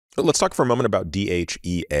Let's talk for a moment about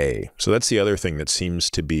DHEA. So that's the other thing that seems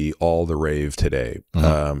to be all the rave today.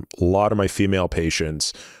 A lot of my female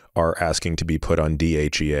patients are asking to be put on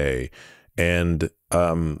DHEA. And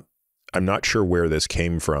I'm not sure where this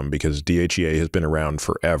came from because DHEA has been around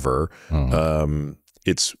forever.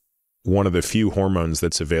 It's one of the few hormones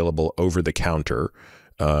that's available over the counter.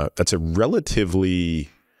 That's a relatively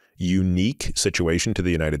unique situation to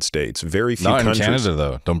the United States. Very few countries. Not in Canada,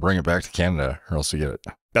 though. Don't bring it back to Canada or else you get it.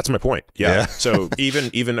 That's my point. Yeah. So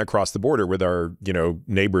even across the border with our,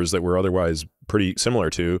 neighbors that we're otherwise pretty similar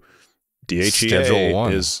to, DHEA Schedule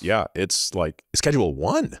 1 it's like Schedule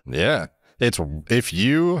 1. Yeah. If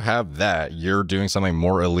you have that, you're doing something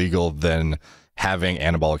more illegal than having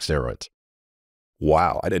anabolic steroids.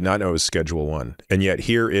 Wow. I did not know it was Schedule 1. And yet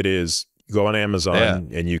here it is. Go on Amazon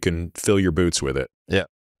and you can fill your boots with it. Yeah.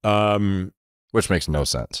 Which makes no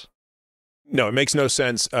sense. No, it makes no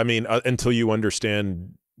sense. I mean, until you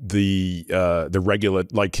understand the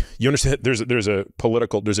you understand there's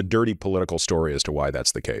a dirty political story as to why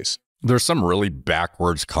that's the case. There's some really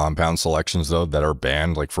backwards compound selections though that are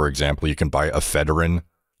banned. Like for example, you can buy ephedrine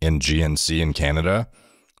in GNC in Canada.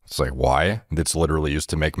 It's like, why? It's literally used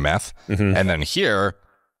to make meth. And then here,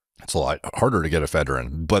 it's a lot harder to get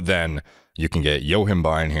ephedrine. But then you can get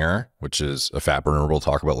yohimbine here, which is a fat burner we'll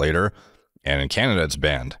talk about later. And in Canada, it's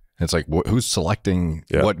banned. It's like, who's selecting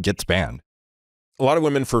what gets banned? A lot of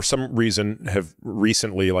women, for some reason, have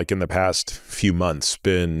recently, like in the past few months,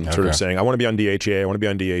 been sort of saying, I want to be on DHEA, I want to be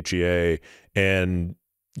on DHEA. And,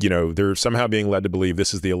 they're somehow being led to believe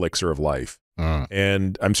this is the elixir of life.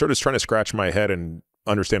 And I'm sort of trying to scratch my head and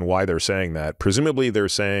understand why they're saying that. Presumably, they're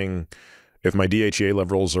saying, if my DHEA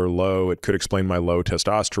levels are low, it could explain my low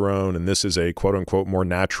testosterone, and this is a quote-unquote more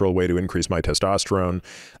natural way to increase my testosterone.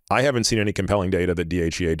 I haven't seen any compelling data that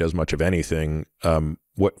DHEA does much of anything.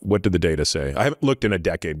 What did the data say? I haven't looked in a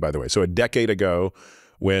decade, by the way. So a decade ago,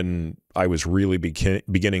 when I was really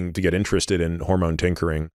beginning to get interested in hormone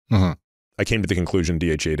tinkering, I came to the conclusion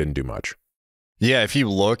DHEA didn't do much. Yeah, if you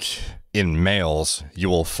look in males, you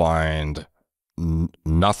will find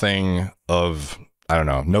nothing of... I don't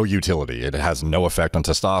know, no utility. It has no effect on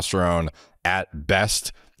testosterone. At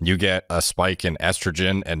best, you get a spike in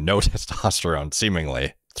estrogen and no testosterone,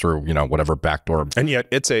 seemingly, through, whatever backdoor. And yet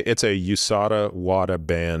it's a USADA WADA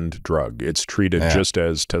banned drug. It's treated just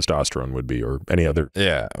as testosterone would be or any other.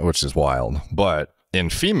 Yeah, which is wild. But in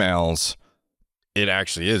females, it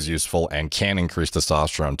actually is useful and can increase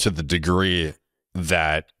testosterone to the degree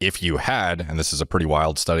that if you had, and this is a pretty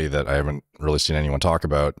wild study that I haven't really seen anyone talk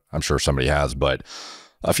about, I'm sure somebody has, but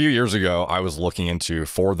a few years ago, I was looking into,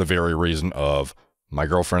 for the very reason of my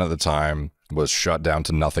girlfriend at the time was shut down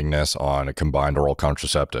to nothingness on a combined oral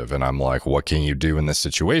contraceptive. And I'm like, what can you do in this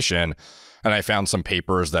situation? And I found some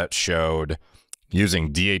papers that showed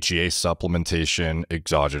using DHEA supplementation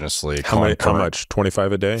exogenously. How much?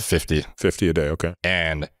 25 a day? 50. 50 a day, okay.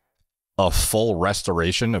 And a full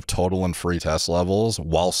restoration of total and free test levels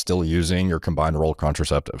while still using your combined oral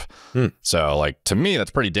contraceptive. So like, to me,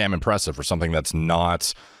 that's pretty damn impressive for something that's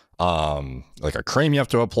not like a cream you have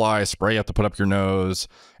to apply, spray you have to put up your nose.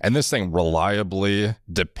 And this thing reliably,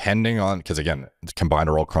 depending on, because again, combined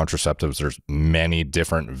oral contraceptives, there's many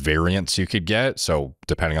different variants you could get. So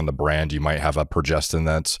depending on the brand, you might have a progestin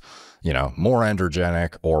that's, more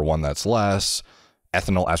androgenic or one that's less.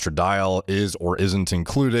 Ethinyl estradiol is or isn't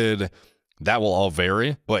included. That will all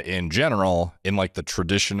vary, but in general, in like the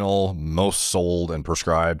traditional, most sold and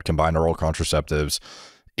prescribed combined oral contraceptives,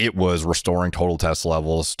 it was restoring total test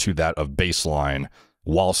levels to that of baseline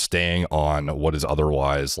while staying on what is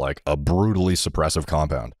otherwise like a brutally suppressive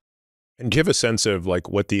compound. And do you have a sense of like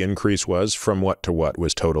what the increase was from what to what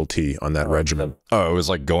was total T on that regimen? Oh, it was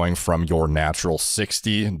like going from your natural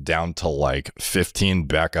 60 down to like 15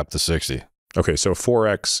 back up to 60. Okay, so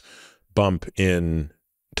 4x bump in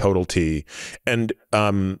total T. And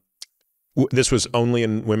this was only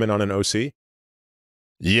in women on an OC?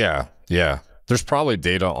 Yeah. There's probably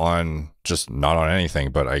data on just not on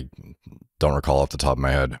anything, but I don't recall off the top of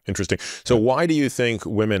my head. Interesting. So why do you think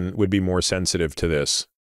women would be more sensitive to this?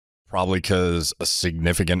 Probably because a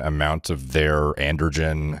significant amount of their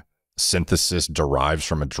androgen synthesis derives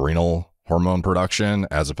from adrenal hormone production,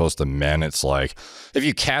 as opposed to men. It's like, if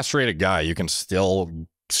you castrate a guy, you can still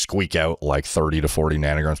squeak out like 30 to 40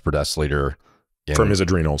 nanograms per deciliter from his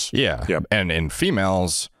adrenals. Yeah. And in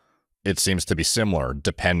females, it seems to be similar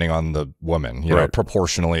depending on the woman, you know,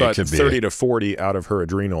 proportionally. But it could 30 be to 40 out of her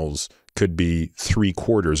adrenals could be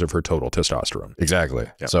 3/4 of her total testosterone. Exactly.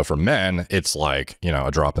 Yeah. So for men, it's like, you know,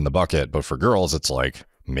 a drop in the bucket, but for girls, it's like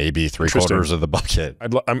maybe 3/4 of the bucket.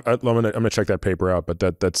 I'm gonna check that paper out, but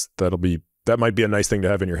that'll be that might be a nice thing to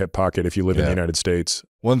have in your hip pocket if you live in the United States.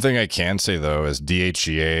 One thing I can say, though, is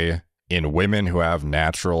DHEA in women who have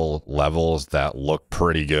natural levels that look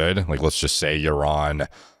pretty good. Like, let's just say you're on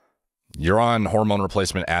hormone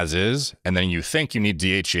replacement as is, and then you think you need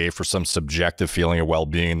DHEA for some subjective feeling of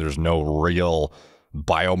well-being. There's no real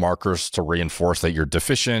biomarkers to reinforce that you're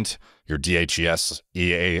deficient. Your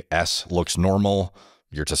DHEAS looks normal.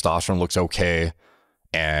 Your testosterone looks okay.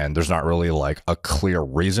 And there's not really like a clear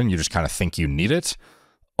reason. You just kind of think you need it.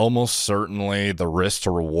 Almost certainly the risk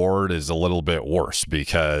to reward is a little bit worse,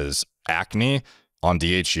 because acne on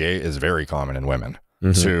DHEA is very common in women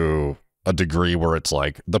to a degree where it's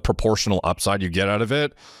like the proportional upside you get out of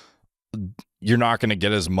it, you're not going to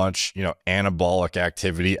get as much, you know, anabolic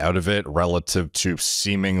activity out of it relative to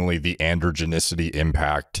seemingly the androgenicity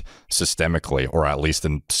impact systemically, or at least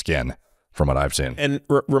in skin, from what I've seen. And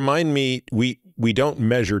remind me, we don't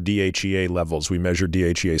measure DHEA levels. We measure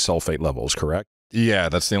DHEA sulfate levels, correct? Yeah,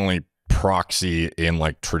 that's the only proxy in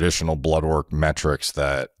like traditional blood work metrics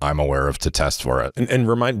that I'm aware of to test for it. And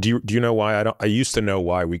remind, do you know why? I used to know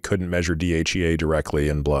why we couldn't measure DHEA directly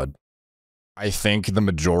in blood. I think the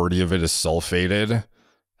majority of it is sulfated,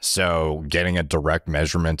 so getting a direct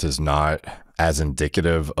measurement is not as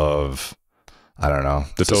indicative of, I don't know,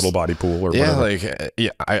 the total body pool or whatever.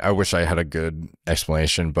 Like, I wish I had a good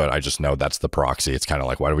explanation, but I just know that's the proxy. It's kind of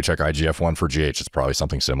like, why do we check IGF-1 for GH? It's probably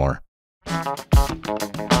something similar.